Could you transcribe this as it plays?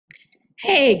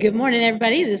Hey, good morning,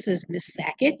 everybody. This is Miss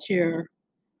Sackett, your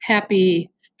happy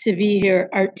to be here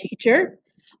art teacher.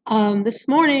 This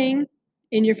morning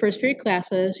in your first period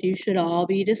classes, you should all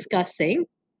be discussing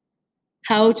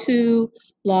how to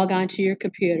log onto your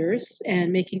computers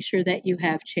and making sure that you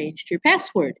have changed your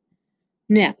password.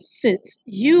 Now, since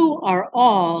you are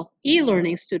all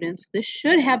e-learning students, this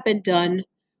should have been done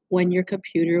when your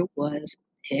computer was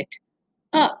picked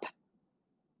up.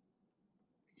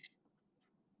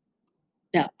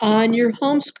 Now, on your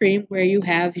home screen where you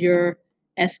have your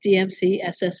SDMC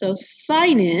SSO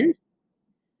sign in,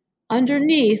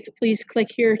 underneath, please click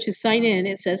here to sign in.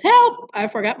 It says, help, I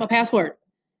forgot my password.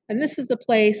 And this is the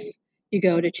place you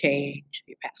go to change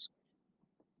your password.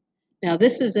 Now,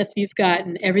 this is if you've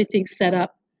gotten everything set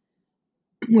up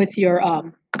with your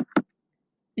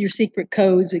secret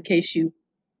codes in case you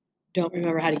don't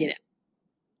remember how to get in.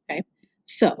 Okay,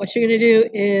 so what you're going to do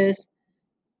is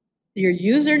your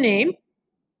username,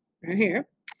 right here,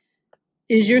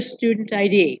 is your student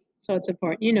ID. So it's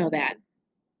important you know that.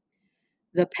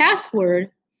 The password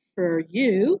for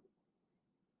you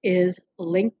is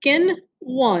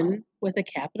Lincoln1 with a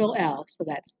capital L. So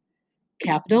that's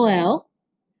capital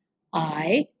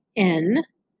LINCOLN1.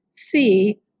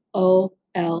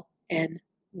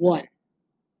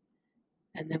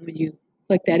 And then when you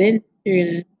click that in, you're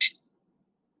going to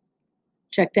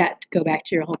check that to go back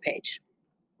to your home page.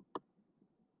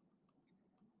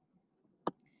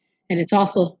 And it's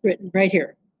also written right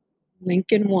here.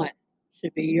 Lincoln1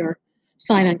 should be your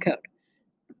sign-on code.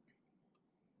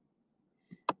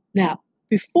 Now,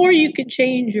 before you can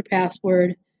change your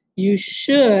password, you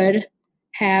should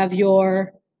have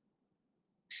your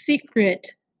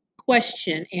secret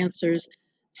question answers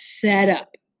set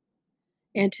up.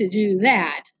 And to do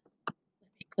that, let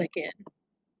me click in.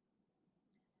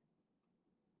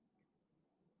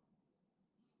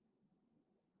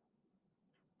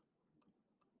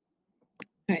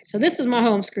 All right, so this is my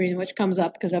home screen, which comes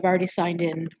up because I've already signed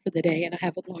in for the day and I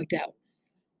haven't logged out.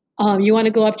 You want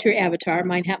to go up to your avatar.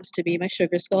 Mine happens to be my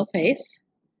sugar skull face.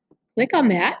 Click on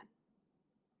that.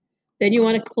 Then you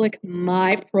want to click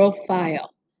My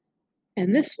Profile.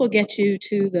 And this will get you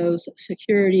to those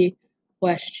security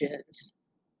questions.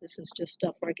 This is just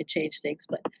stuff where I can change things,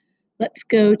 but let's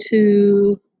go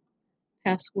to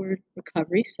password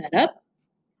recovery setup.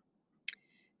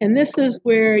 And this is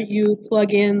where you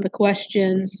plug in the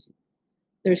questions.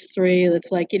 There's three.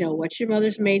 It's like, what's your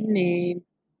mother's maiden name?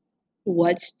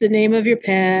 What's the name of your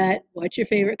pet? What's your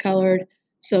favorite color?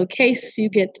 So in case you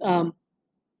get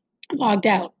logged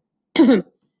out,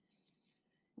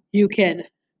 you can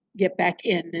get back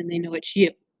in and they know it's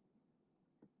you.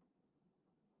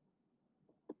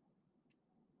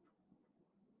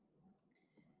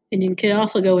 And you can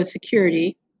also go with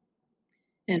security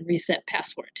and reset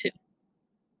password too.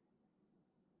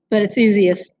 But it's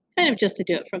easiest kind of just to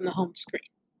do it from the home screen.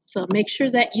 So make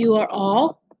sure that you are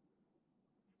all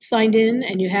signed in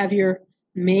and you have your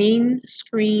main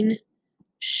screen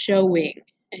showing.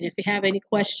 And if you have any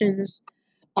questions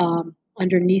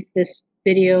underneath this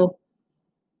video,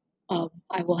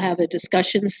 I will have a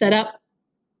discussion set up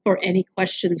for any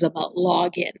questions about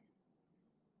login.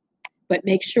 But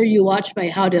make sure you watch my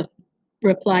how to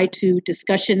reply to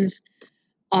discussions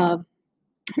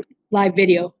live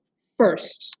video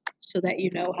first so that you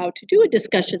know how to do a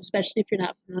discussion, especially if you're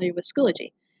not familiar with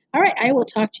Schoology. All right, I will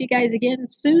talk to you guys again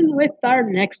soon with our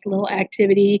next little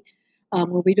activity.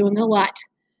 We'll be doing a lot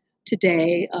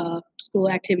today, school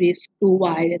activities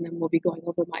school-wide, and then we'll be going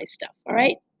over my stuff. All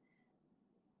right,